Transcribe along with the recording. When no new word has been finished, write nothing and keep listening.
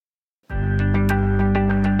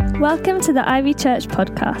Welcome to the Ivy Church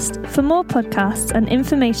podcast. For more podcasts and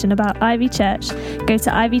information about Ivy Church, go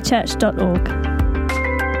to ivychurch.org.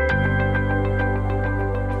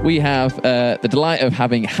 We have the delight of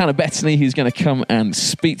having Hannah Bettany, who's going to come and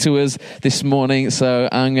speak to us this morning. So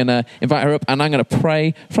I'm going to invite her up and I'm going to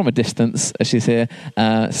pray from a distance as she's here.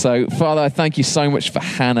 So Father, I thank you so much for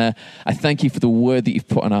Hannah. I thank you for the word that you've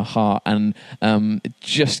put on her heart, and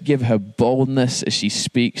just give her boldness as she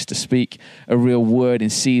speaks, to speak a real word in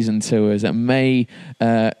season to us. And may,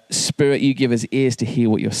 Spirit, you give us ears to hear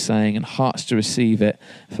what you're saying and hearts to receive it,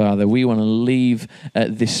 Father. We want to leave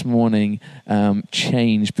this morning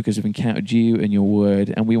changed because we've encountered you and your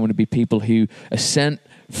word, and we want to be people who are sent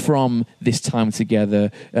from this time together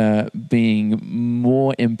being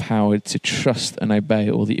more empowered to trust and obey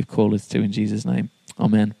all that you've called us to, in Jesus' name.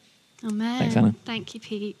 Amen. Amen. Thanks, Hannah. Thank you,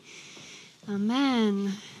 Pete.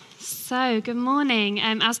 Amen. So, good morning.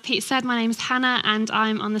 As Pete said, my name's Hannah and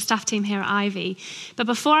I'm on the staff team here at Ivy. But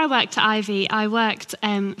before I worked at Ivy, I worked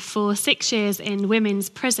for 6 years in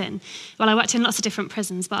women's prison. Well, I worked in lots of different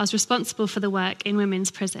prisons, but I was responsible for the work in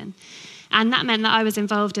women's prison. And that meant that I was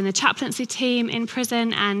involved in the chaplaincy team in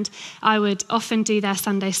prison, and I would often do their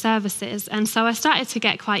Sunday services. And so I started to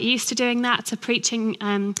get quite used to doing that, to preaching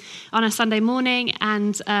on a Sunday morning,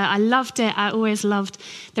 and I loved it. I always loved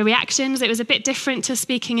the reactions. It was a bit different to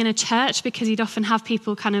speaking in a church, because you'd often have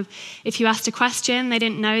people kind of, if you asked a question, they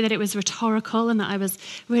didn't know that it was rhetorical and that I was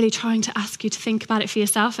really trying to ask you to think about it for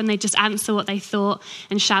yourself, and they'd just answer what they thought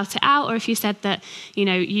and shout it out. Or if you said that, you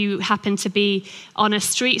know, you happened to be on a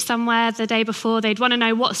street somewhere the day before, they'd want to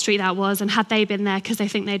know what street that was and had they been there, because they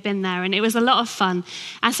think they'd been there. And it was a lot of fun.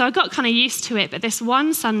 And so I got kind of used to it. But this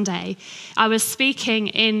one Sunday, I was speaking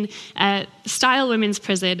in Style Women's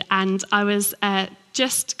Prison, and I was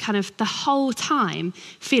just kind of the whole time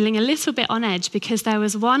feeling a little bit on edge, because there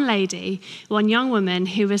was one lady, one young woman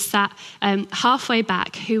who was sat halfway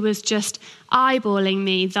back, who was just eyeballing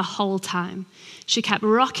me the whole time. She kept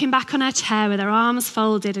rocking back on her chair with her arms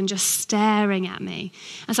folded and just staring at me.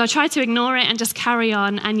 And so I tried to ignore it and just carry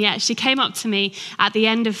on. And yet she came up to me at the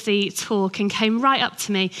end of the talk and came right up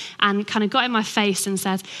to me and kind of got in my face and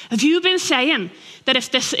said, "Have you been saying that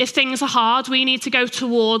if things are hard, we need to go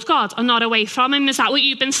toward God and not away from him? Is that what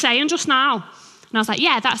you've been saying just now?" And I was like,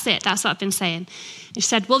 "Yeah, that's it. That's what I've been saying." And she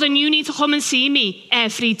said, "Well, then you need to come and see me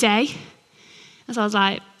every day." And so I was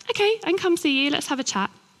like, "Okay, I can come see you. Let's have a chat."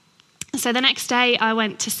 So the next day I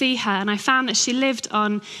went to see her, and I found that she lived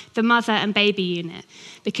on the mother and baby unit,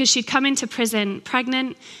 because she'd come into prison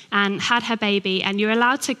pregnant and had her baby, and you're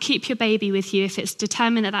allowed to keep your baby with you if it's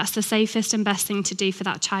determined that that's the safest and best thing to do for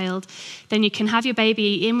that child. Then you can have your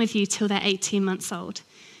baby in with you till they're 18 months old.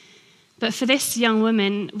 But for this young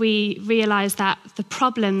woman, we realized that the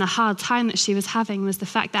problem, the hard time that she was having, was the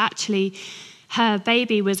fact that actually her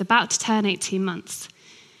baby was about to turn 18 months.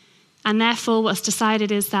 And therefore, what's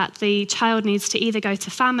decided is that the child needs to either go to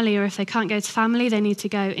family, or if they can't go to family, they need to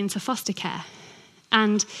go into foster care.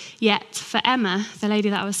 And yet, for Emma, the lady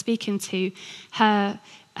that I was speaking to, her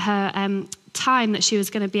time that she was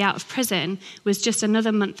going to be out of prison was just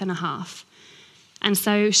another month and a half. And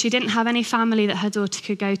so she didn't have any family that her daughter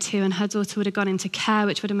could go to, and her daughter would have gone into care,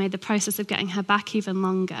 which would have made the process of getting her back even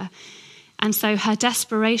longer. And so her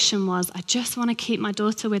desperation was, "I just want to keep my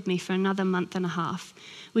daughter with me for another month and a half.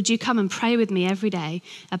 Would you come and pray with me every day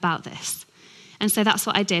about this?" And so that's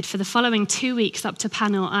what I did. For the following 2 weeks up to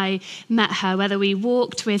panel, I met her, whether we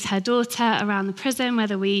walked with her daughter around the prison,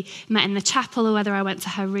 whether we met in the chapel, or whether I went to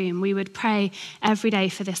her room. We would pray every day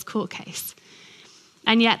for this court case.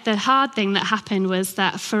 And yet the hard thing that happened was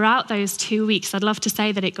that throughout those 2 weeks, I'd love to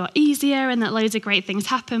say that it got easier and that loads of great things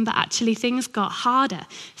happened, but actually things got harder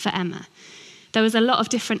for Emma. There was a lot of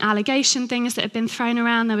different allegation things that had been thrown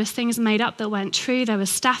around. There was things made up that weren't true. There was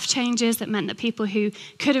staff changes that meant that people who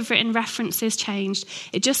could have written references changed.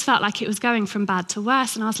 It just felt like it was going from bad to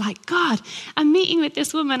worse. And I was like, "God, I'm meeting with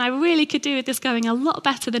this woman. I really could do with this going a lot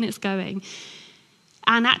better than it's going."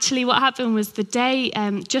 And actually what happened was the day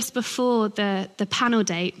just before the panel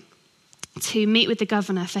date, to meet with the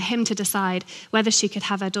governor for him to decide whether she could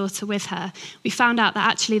have her daughter with her, we found out that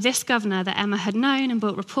actually this governor that Emma had known and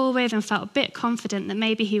built rapport with and felt a bit confident that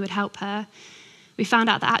maybe he would help her, we found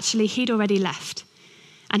out that actually he'd already left.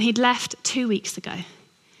 And he'd left 2 weeks ago.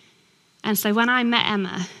 And so when I met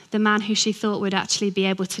Emma, the man who she thought would actually be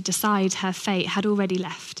able to decide her fate had already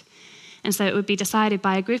left. And so it would be decided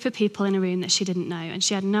by a group of people in a room that she didn't know, and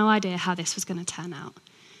she had no idea how this was going to turn out.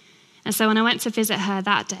 And so when I went to visit her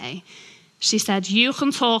that day, she said, "You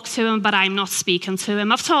can talk to him, but I'm not speaking to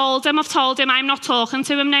him. I've told him I'm not talking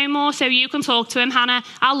to him no more, so you can talk to him, Hannah.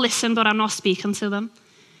 I'll listen, but I'm not speaking to him."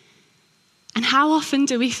 And how often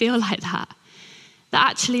do we feel like that? That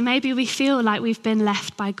actually maybe we feel like we've been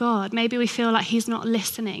left by God. Maybe we feel like he's not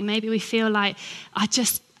listening. Maybe we feel like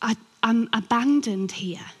I'm abandoned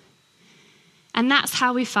here. And that's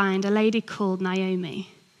how we find a lady called Naomi.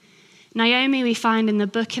 Naomi we find in the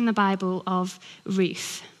book in the Bible of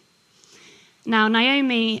Ruth. Now,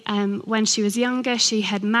 Naomi, when she was younger, she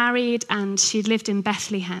had married and she'd lived in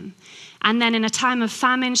Bethlehem. And then in a time of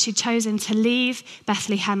famine, she'd chosen to leave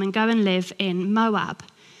Bethlehem and go and live in Moab.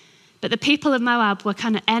 But the people of Moab were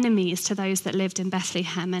kind of enemies to those that lived in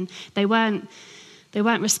Bethlehem, and they weren't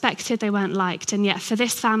respected, they weren't liked. And yet for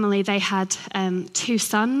this family, they had 2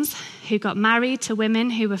 sons who got married to women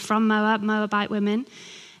who were from Moab, Moabite women.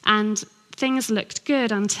 And things looked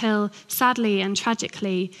good until, sadly and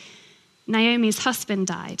tragically, Naomi's husband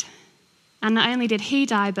died. And not only did he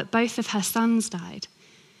die, but both of her sons died.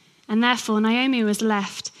 And therefore, Naomi was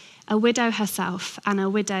left a widow herself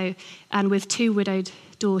and with 2 widowed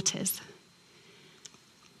daughters.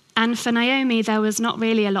 And for Naomi, there was not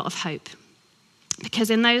really a lot of hope.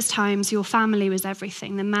 Because in those times, your family was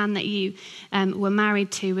everything. The man that you were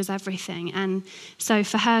married to was everything. And so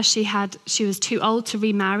for her, she was too old to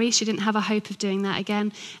remarry. She didn't have a hope of doing that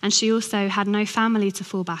again. And she also had no family to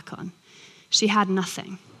fall back on. She had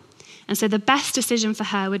nothing. And so the best decision for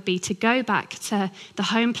her would be to go back to the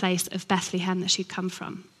home place of Bethlehem that she'd come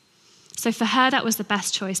from. So for her, that was the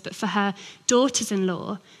best choice. But for her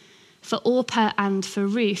daughters-in-law, for Orpah and for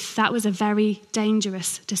Ruth, that was a very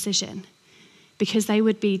dangerous decision, because they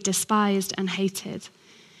would be despised and hated.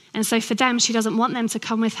 And so for them, she doesn't want them to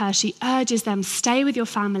come with her. She urges them, stay with your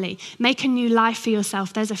family, make a new life for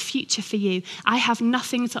yourself. There's a future for you. I have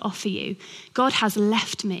nothing to offer you. God has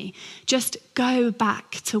left me. Just go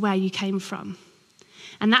back to where you came from.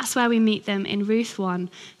 And that's where we meet them in Ruth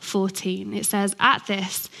 1:14. It says, at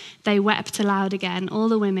this, they wept aloud again. All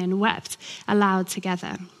the women wept aloud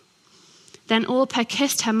together. Then Orpah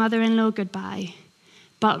kissed her mother-in-law goodbye,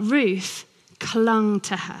 but Ruth clung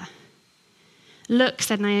to her. Look,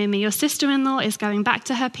 said Naomi, your sister-in-law is going back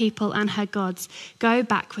to her people and her gods. Go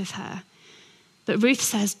back with her. But Ruth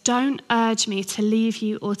says, don't urge me to leave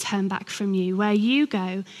you or turn back from you. Where you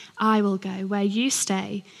go, I will go. Where you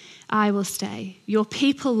stay, I will stay. Your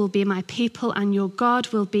people will be my people and your God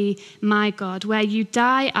will be my God. Where you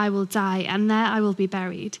die, I will die, and there I will be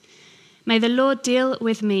buried. May the Lord deal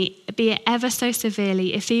with me, be it ever so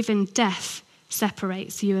severely, if even death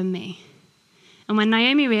separates you and me. And when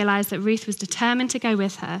Naomi realized that Ruth was determined to go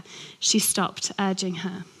with her, she stopped urging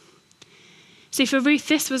her. See, for Ruth,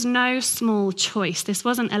 this was no small choice. This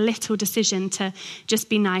wasn't a little decision to just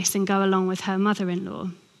be nice and go along with her mother-in-law.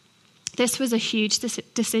 This was a huge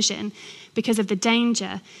decision because of the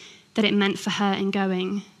danger that it meant for her in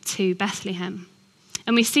going to Bethlehem.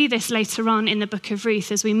 And we see this later on in the book of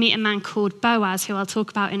Ruth as we meet a man called Boaz, who I'll talk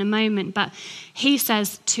about in a moment. But he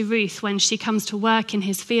says to Ruth when she comes to work in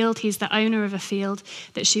his field, he's the owner of a field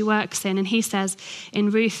that she works in. And he says in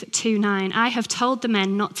Ruth 2:9, I have told the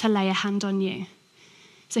men not to lay a hand on you.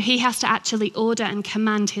 So he has to actually order and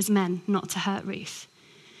command his men not to hurt Ruth.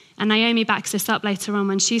 And Naomi backs this up later on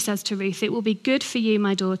when she says to Ruth, it will be good for you,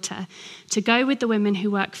 my daughter, to go with the women who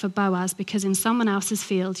work for Boaz, because in someone else's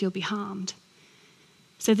field you'll be harmed.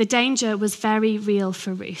 So the danger was very real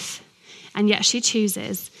for Ruth, and yet she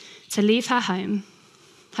chooses to leave her home,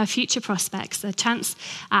 her future prospects, a chance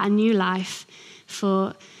at a new life,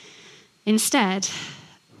 for instead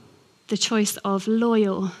the choice of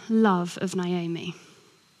loyal love of Naomi.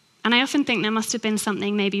 And I often think there must have been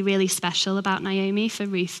something maybe really special about Naomi for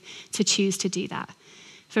Ruth to choose to do that,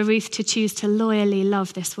 for Ruth to choose to loyally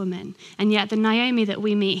love this woman. And yet the Naomi that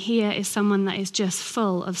we meet here is someone that is just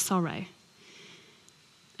full of sorrow.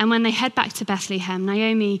 And when they head back to Bethlehem,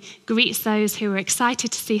 Naomi greets those who are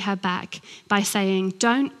excited to see her back by saying,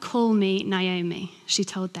 don't call me Naomi, she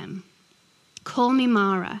told them. Call me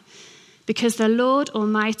Mara, because the Lord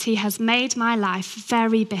Almighty has made my life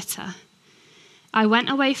very bitter. I went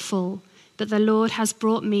away full, but the Lord has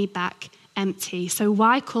brought me back empty. So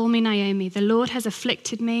why call me Naomi? The Lord has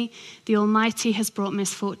afflicted me. The Almighty has brought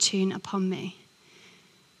misfortune upon me.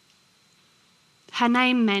 Her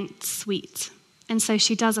name meant sweet. And so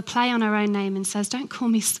she does a play on her own name and says, don't call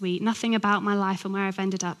me sweet. Nothing about my life and where I've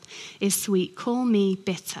ended up is sweet. Call me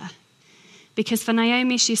bitter. Because for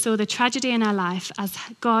Naomi, she saw the tragedy in her life as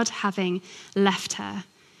God having left her.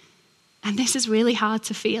 And this is really hard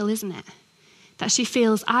to feel, isn't it? that she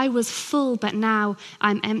feels, I was full, but now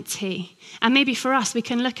I'm empty. And maybe for us, we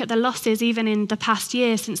can look at the losses even in the past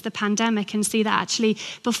year since the pandemic and see that actually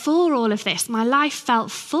before all of this, my life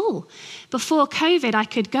felt full. Before COVID, I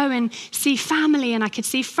could go and see family and I could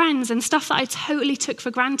see friends and stuff that I totally took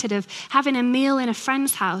for granted of having a meal in a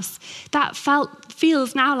friend's house. That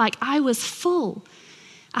feels now like I was full.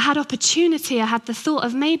 I had opportunity, I had the thought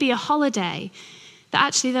of maybe a holiday, that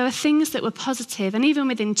actually there were things that were positive. And even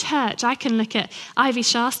within church, I can look at Ivy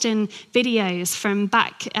Sharston videos from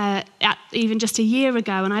back even just a year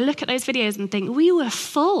ago, and I look at those videos and think, we were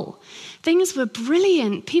full. Things were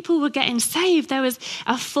brilliant. People were getting saved. There was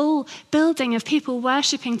a full building of people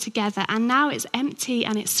worshiping together, and now it's empty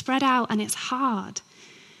and it's spread out and it's hard.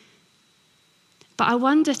 But I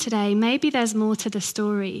wonder today, maybe there's more to the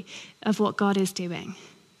story of what God is doing,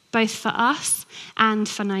 both for us and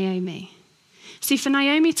for Naomi. See, for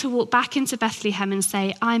Naomi to walk back into Bethlehem and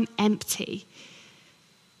say, I'm empty,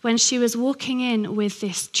 when she was walking in with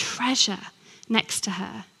this treasure next to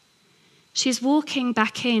her. She's walking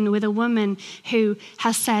back in with a woman who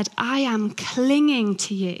has said, I am clinging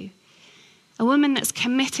to you. A woman that's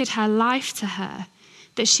committed her life to her,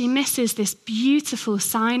 that she misses this beautiful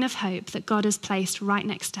sign of hope that God has placed right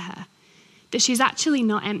next to her. That she's actually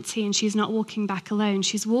not empty and she's not walking back alone.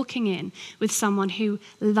 She's walking in with someone who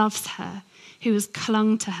loves her, who has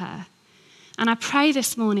clung to her. And I pray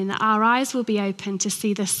this morning that our eyes will be open to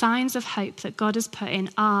see the signs of hope that God has put in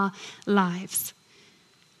our lives.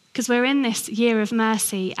 Because we're in this year of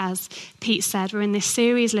mercy, as Pete said. We're in this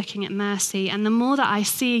series looking at mercy. And the more that I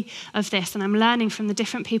see of this, and I'm learning from the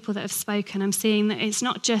different people that have spoken, I'm seeing that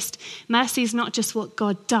mercy is not just what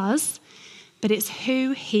God does, but it's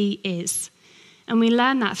who he is. And we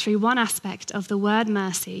learn that through one aspect of the word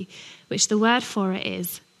mercy, which the word for it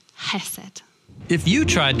is chesed. If you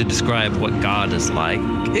tried to describe what God is like,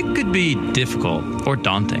 it could be difficult or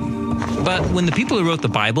daunting. But when the people who wrote the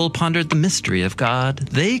Bible pondered the mystery of God,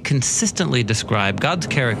 they consistently describe God's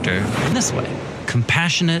character in this way: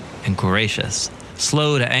 compassionate and gracious,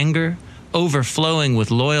 slow to anger, overflowing with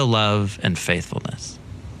loyal love and faithfulness.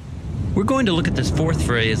 We're going to look at this fourth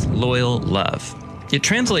phrase, loyal love. It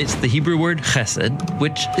translates the Hebrew word chesed,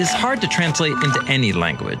 which is hard to translate into any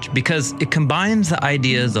language because it combines the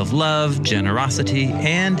ideas of love, generosity,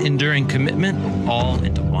 and enduring commitment all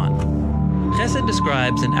into one. Chesed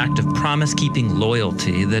describes an act of promise-keeping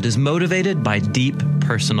loyalty that is motivated by deep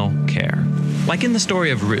personal care. Like in the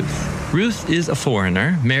story of Ruth. Ruth is a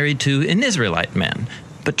foreigner married to an Israelite man,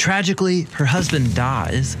 but tragically, her husband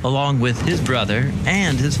dies along with his brother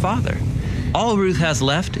and his father. All Ruth has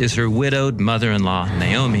left is her widowed mother-in-law,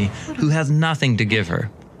 Naomi, who has nothing to give her.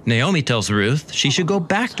 Naomi tells Ruth she should go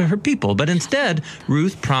back to her people, but instead,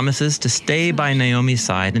 Ruth promises to stay by Naomi's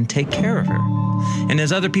side and take care of her. And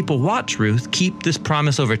as other people watch Ruth keep this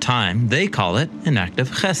promise over time, they call it an act of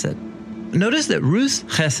chesed. Notice that Ruth's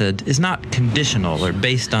chesed is not conditional or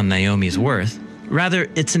based on Naomi's worth. Rather,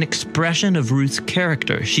 it's an expression of Ruth's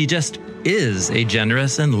character. She just is a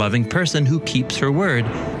generous and loving person who keeps her word.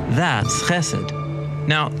 That's chesed.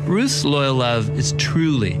 Now, Ruth's loyal love is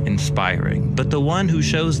truly inspiring, but the one who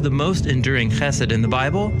shows the most enduring chesed in the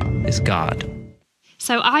Bible is God.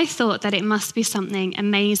 So I thought that it must be something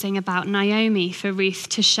amazing about Naomi for Ruth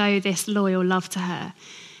to show this loyal love to her.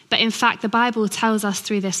 But in fact, the Bible tells us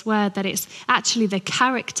through this word that it's actually the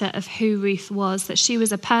character of who Ruth was, that she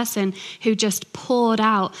was a person who just poured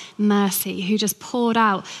out mercy, who just poured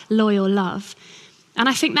out loyal love. And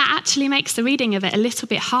I think that actually makes the reading of it a little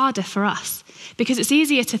bit harder for us, because it's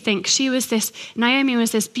easier to think Naomi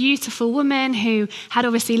was this beautiful woman who had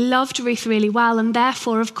obviously loved Ruth really well, and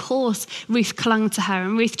therefore, of course, Ruth clung to her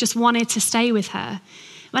and Ruth just wanted to stay with her.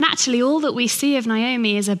 When actually all that we see of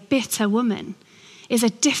Naomi is a bitter woman, is a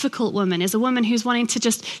difficult woman, is a woman who's wanting to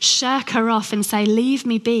just shirk her off and say, leave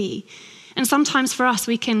me be. And sometimes for us,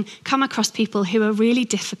 we can come across people who are really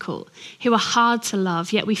difficult, who are hard to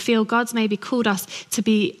love, yet we feel God's maybe called us to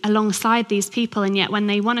be alongside these people, and yet when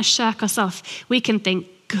they want to shirk us off, we can think,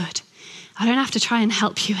 good, I don't have to try and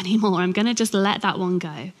help you anymore. I'm going to just let that one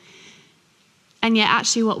go. And yet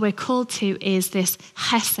actually what we're called to is this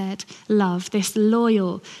chesed love, this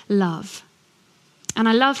loyal love. And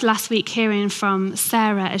I loved last week hearing from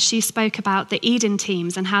Sarah as she spoke about the Eden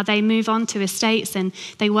teams and how they move on to estates and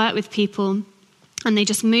they work with people and they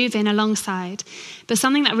just move in alongside. But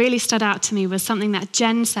something that really stood out to me was something that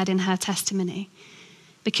Jen said in her testimony.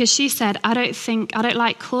 Because she said, I don't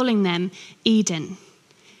like calling them Eden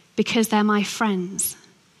because they're my friends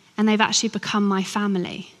and they've actually become my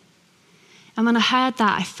family. And when I heard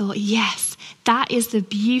that, I thought, yes, that is the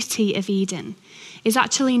beauty of Eden. is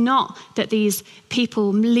actually not that these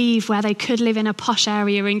people leave where they could live in a posh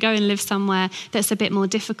area and go and live somewhere that's a bit more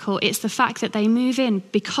difficult. It's the fact that they move in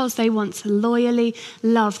because they want to loyally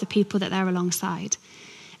love the people that they're alongside.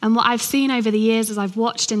 And what I've seen over the years as I've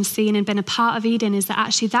watched and seen and been a part of Eden is that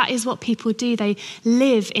actually that is what people do. They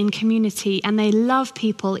live in community and they love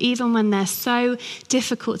people even when they're so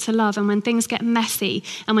difficult to love, and when things get messy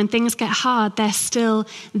and when things get hard, they're still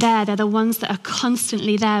there. They're the ones that are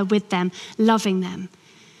constantly there with them, loving them.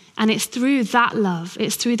 And it's through that love,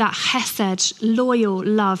 it's through that chesed, loyal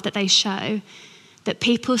love that they show that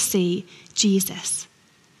people see Jesus.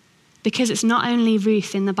 Because it's not only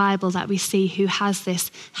Ruth in the Bible that we see who has this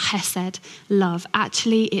chesed love.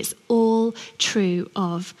 Actually, it's all true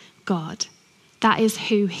of God. That is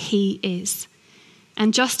who he is.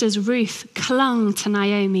 And just as Ruth clung to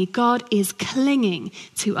Naomi, God is clinging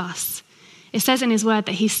to us. It says in his word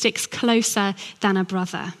that he sticks closer than a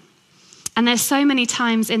brother. And there's so many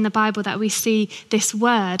times in the Bible that we see this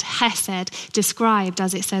word, chesed, described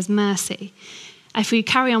as it says mercy. If we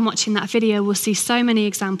carry on watching that video, we'll see so many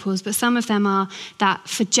examples, but some of them are that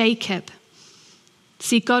for Jacob.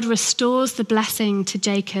 See, God restores the blessing to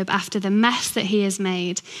Jacob after the mess that he has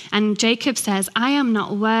made. And Jacob says, I am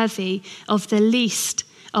not worthy of the least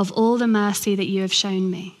of all the mercy that you have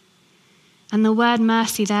shown me. And the word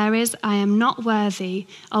mercy there is, I am not worthy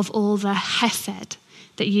of all the chesed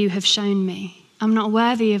that you have shown me. I'm not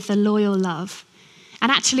worthy of the loyal love.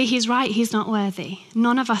 And actually, he's right, he's not worthy.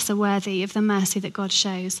 None of us are worthy of the mercy that God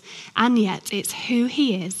shows. And yet, it's who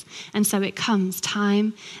he is. And so it comes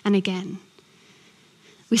time and again.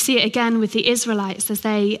 We see it again with the Israelites as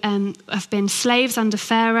they have been slaves under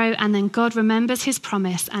Pharaoh, and then God remembers his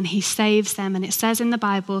promise and he saves them. And it says in the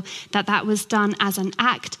Bible that that was done as an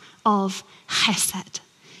act of chesed,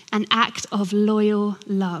 an act of loyal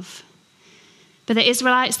love. But the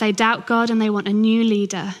Israelites, they doubt God and they want a new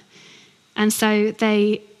leader. And so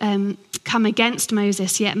they come against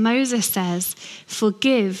Moses, yet Moses says,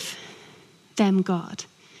 forgive them, God,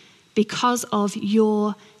 because of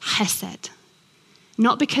your chesed.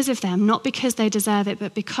 Not because of them, not because they deserve it,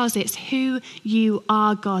 but because it's who you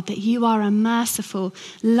are, God, that you are a merciful,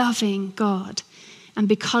 loving God. And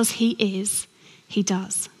because he is, he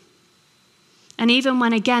does. And even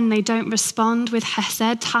when, again, they don't respond with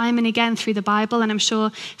chesed time and again through the Bible, and I'm sure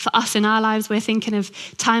for us in our lives, we're thinking of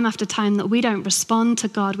time after time that we don't respond to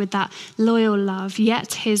God with that loyal love,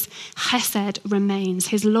 yet his chesed remains.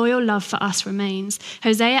 His loyal love for us remains.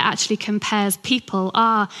 Hosea actually compares people,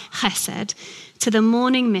 our chesed, to the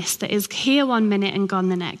morning mist that is here 1 minute and gone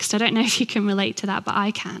the next. I don't know if you can relate to that, but I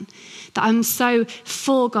can. That I'm so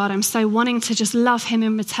for God, I'm so wanting to just love him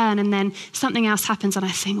in return, and then something else happens and I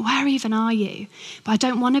think, where even are you? But I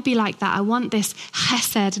don't want to be like that. I want this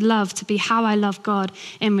chesed love to be how I love God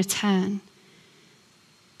in return.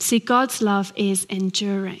 See, God's love is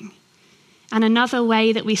enduring. And another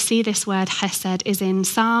way that we see this word chesed is in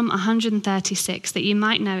Psalm 136 that you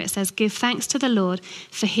might know. It says, give thanks to the Lord,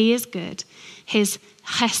 for he is good. His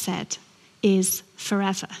chesed is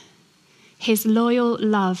forever. His loyal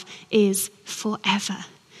love is forever.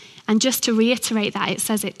 And just to reiterate that, it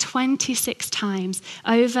says it 26 times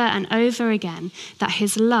over and over again that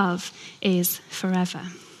his love is forever.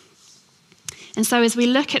 And so as we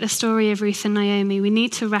look at the story of Ruth and Naomi, we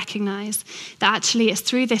need to recognize that actually it's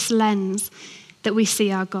through this lens that we see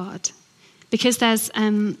our God. Because there's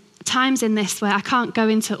times in this where I can't go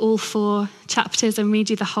into all 4 chapters and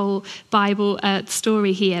read you the whole Bible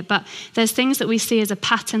story here, but there's things that we see as a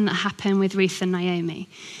pattern that happen with Ruth and Naomi.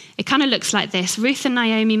 It kind of looks like this. Ruth and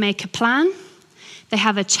Naomi make a plan, they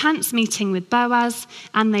have a chance meeting with Boaz,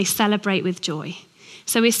 and they celebrate with joy.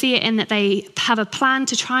 So we see it in that they have a plan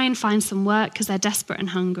to try and find some work because they're desperate and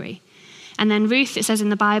hungry. And then Ruth, it says in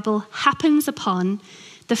the Bible, happens upon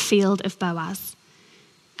the field of Boaz.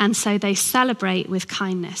 And so they celebrate with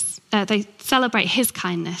kindness. They celebrate his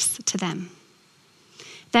kindness to them.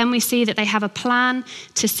 Then we see that they have a plan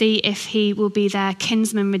to see if he will be their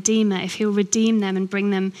kinsman redeemer, if he'll redeem them and bring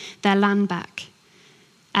them their land back.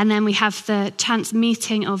 And then we have the chance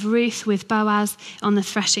meeting of Ruth with Boaz on the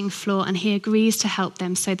threshing floor, and he agrees to help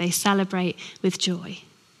them, so they celebrate with joy.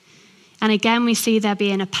 And again, we see there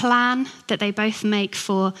being a plan that they both make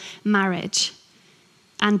for marriage.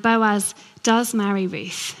 And Boaz does marry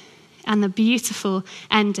Ruth. And the beautiful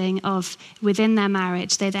ending of within their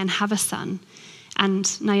marriage, they then have a son,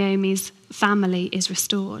 and Naomi's family is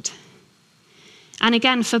restored. And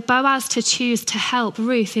again, for Boaz to choose to help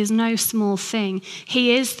Ruth is no small thing.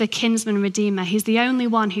 He is the kinsman redeemer. He's the only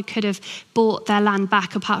one who could have bought their land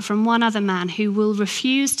back, apart from one other man who will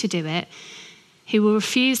refuse to do it. He will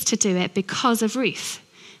refuse to do it because of Ruth,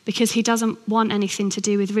 because he doesn't want anything to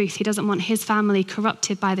do with Ruth. He doesn't want his family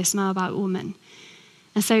corrupted by this Moabite woman.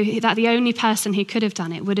 And so that the only person who could have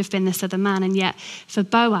done it would have been this other man. And yet for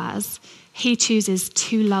Boaz, he chooses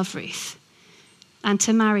to love Ruth and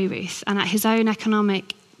to marry Ruth. And at his own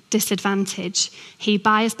economic disadvantage, he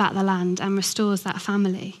buys back the land and restores that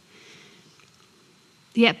family.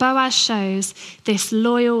 Yet Boaz shows this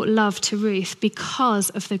loyal love to Ruth because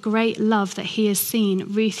of the great love that he has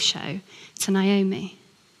seen Ruth show to Naomi.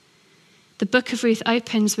 The book of Ruth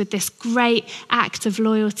opens with this great act of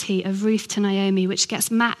loyalty of Ruth to Naomi, which gets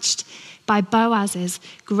matched by Boaz's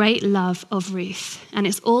great love of Ruth. And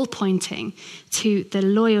it's all pointing to the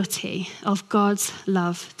loyalty of God's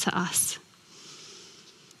love to us.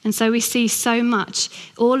 And so we see so much,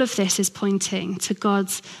 all of this is pointing to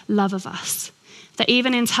God's love of us. That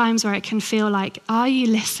even in times where it can feel like, are you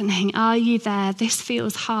listening? Are you there? This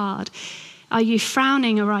feels hard. Are you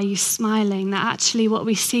frowning or are you smiling? That actually what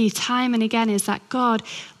we see time and again is that God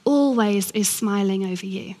always is smiling over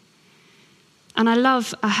you. And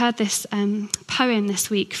I heard this poem this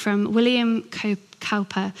week from William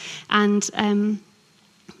Cowper, and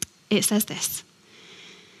it says this: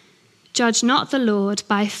 "Judge not the Lord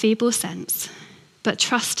by feeble sense, but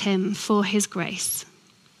trust him for his grace.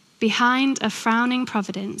 Behind a frowning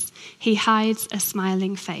providence, he hides a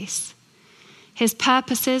smiling face. His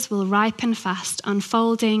purposes will ripen fast,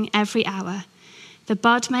 unfolding every hour. The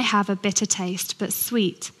bud may have a bitter taste, but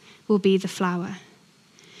sweet will be the flower.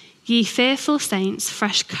 Ye fearful saints,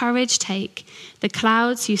 fresh courage take. The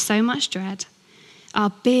clouds you so much dread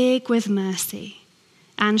are big with mercy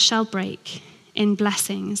and shall break in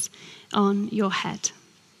blessings on your head."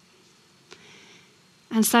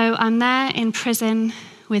 And so I'm there in prison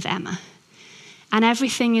with Emma. And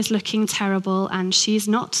everything is looking terrible, and she's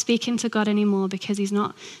not speaking to God anymore because he's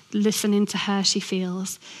not listening to her, she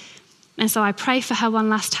feels. And so I pray for her one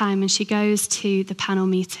last time, and she goes to the panel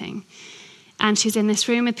meeting. And she's in this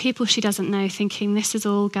room with people she doesn't know, thinking this is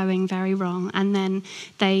all going very wrong. And then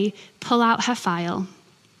they pull out her file,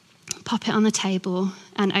 pop it on the table,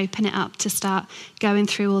 and open it up to start going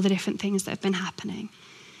through all the different things that have been happening.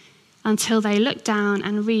 Until they look down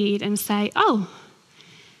and read and say, oh,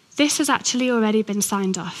 this has actually already been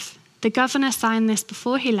signed off. The governor signed this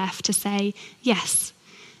before he left to say, yes,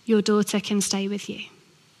 your daughter can stay with you.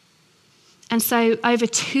 And so over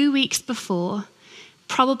 2 weeks before,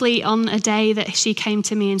 probably on a day that she came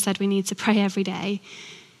to me and said we need to pray every day,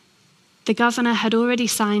 the governor had already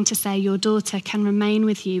signed to say your daughter can remain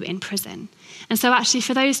with you in prison. And so actually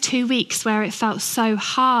for those 2 weeks where it felt so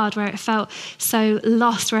hard, where it felt so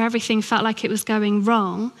lost, where everything felt like it was going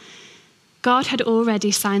wrong, God had already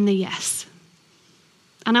signed the yes.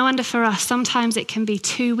 And I wonder for us, sometimes it can be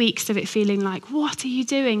 2 weeks of it feeling like, what are you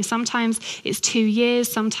doing? Sometimes it's 2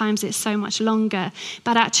 years, sometimes it's so much longer.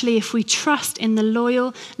 But actually, if we trust in the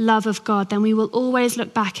loyal love of God, then we will always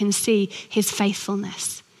look back and see his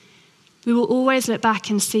faithfulness. We will always look back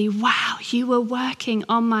and see, wow, you were working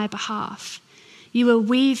on my behalf. You were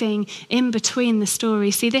weaving in between the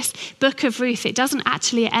stories. See, this book of Ruth, it doesn't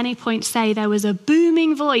actually at any point say there was a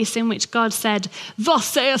booming voice in which God said, thus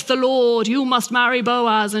saith the Lord, you must marry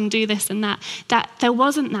Boaz and do this and that. There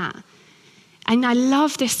wasn't that. And I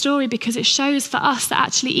love this story because it shows for us that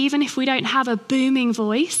actually even if we don't have a booming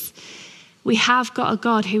voice, we have got a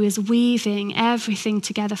God who is weaving everything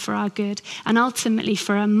together for our good and ultimately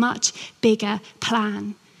for a much bigger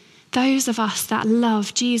plan. Those of us that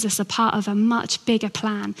love Jesus are part of a much bigger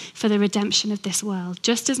plan for the redemption of this world,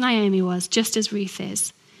 just as Naomi was, just as Ruth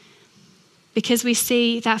is. Because we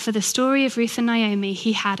see that for the story of Ruth and Naomi,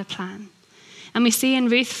 he had a plan. And we see in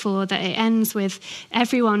Ruth 4 that it ends with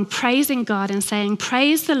everyone praising God and saying,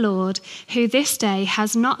 praise the Lord, who this day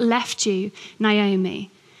has not left you, Naomi,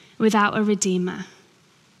 without a redeemer.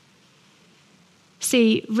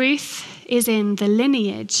 See, Ruth is in the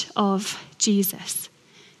lineage of Jesus.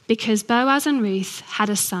 Because Boaz and Ruth had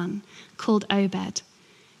a son called Obed,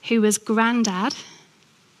 who was granddad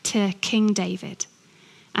to King David.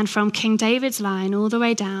 And from King David's line all the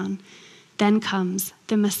way down, then comes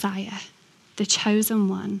the Messiah, the chosen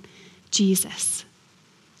one, Jesus.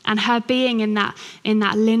 And her being in that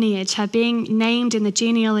lineage, her being named in the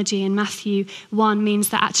genealogy in Matthew 1 means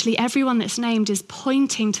that actually everyone that's named is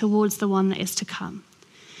pointing towards the one that is to come.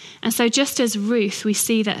 And so just as Ruth, we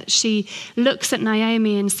see that she looks at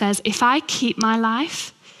Naomi and says, if I keep my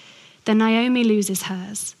life, then Naomi loses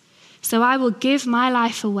hers. So I will give my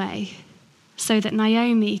life away so that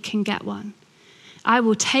Naomi can get one. I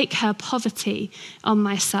will take her poverty on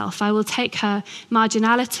myself. I will take her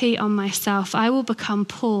marginality on myself. I will become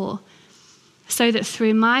poor so that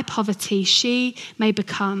through my poverty, she may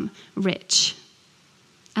become rich.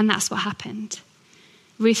 And that's what happened.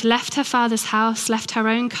 Ruth left her father's house, left her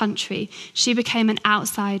own country. She became an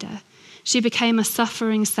outsider. She became a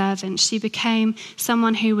suffering servant. She became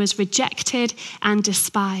someone who was rejected and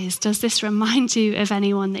despised. Does this remind you of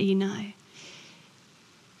anyone that you know?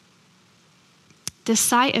 The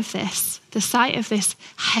sight of this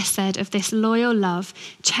hesed, of this loyal love,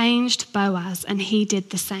 changed Boaz, and he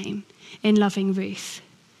did the same in loving Ruth.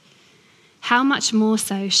 How much more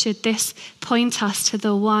so should this point us to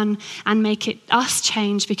the one and make it us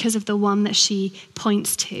change because of the one that she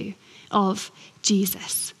points to, of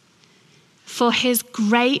Jesus. For his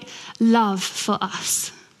great love for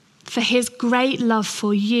us, for his great love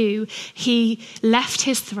for you, he left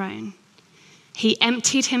his throne. He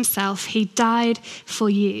emptied himself. He died for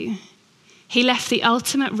you. He left the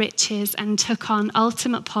ultimate riches and took on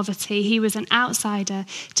ultimate poverty. He was an outsider,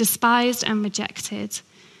 despised and rejected.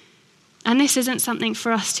 And this isn't something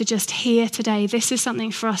for us to just hear today. This is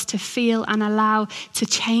something for us to feel and allow to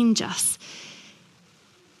change us.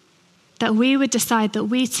 That we would decide that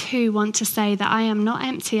we too want to say that I am not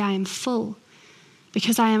empty, I am full.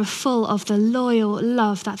 Because I am full of the loyal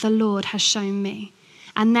love that the Lord has shown me.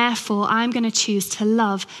 And therefore, I'm going to choose to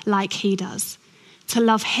love like he does. To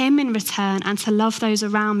love him in return and to love those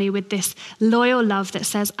around me with this loyal love that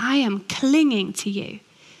says, I am clinging to you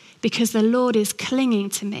because the Lord is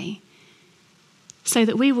clinging to me. So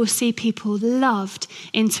that we will see people loved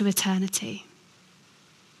into eternity.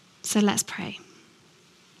 So let's pray.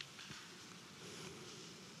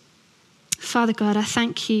 Father God, I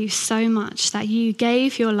thank you so much that you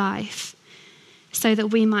gave your life so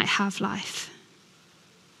that we might have life.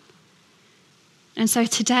 And so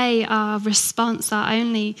today our response, our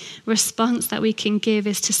only response that we can give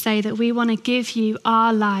is to say that we want to give you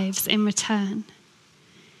our lives in return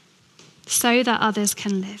so that others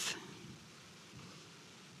can live.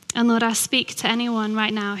 And Lord, I speak to anyone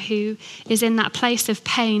right now who is in that place of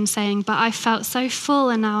pain saying, but I felt so full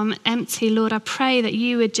and now I'm empty. Lord, I pray that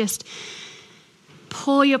you would just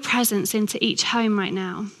pour your presence into each home right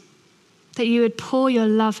now, that you would pour your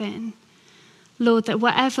love in. Lord, that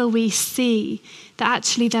whatever we see, that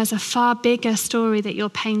actually there's a far bigger story that you're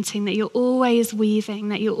painting, that you're always weaving,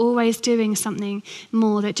 that you're always doing something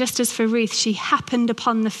more, that just as for Ruth, she happened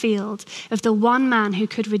upon the field of the one man who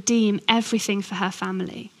could redeem everything for her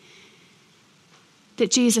family. That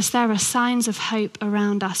Jesus, there are signs of hope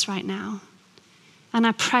around us right now. And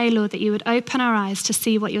I pray, Lord, that you would open our eyes to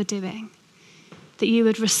see what you're doing, that you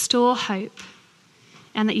would restore hope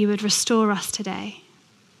and that you would restore us today.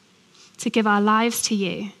 To give our lives to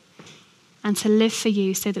you and to live for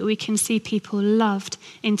you so that we can see people loved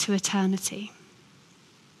into eternity.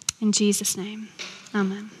 In Jesus' name,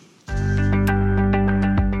 amen.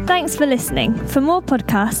 Thanks for listening. For more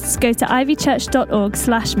podcasts, go to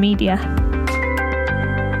ivychurch.org/media.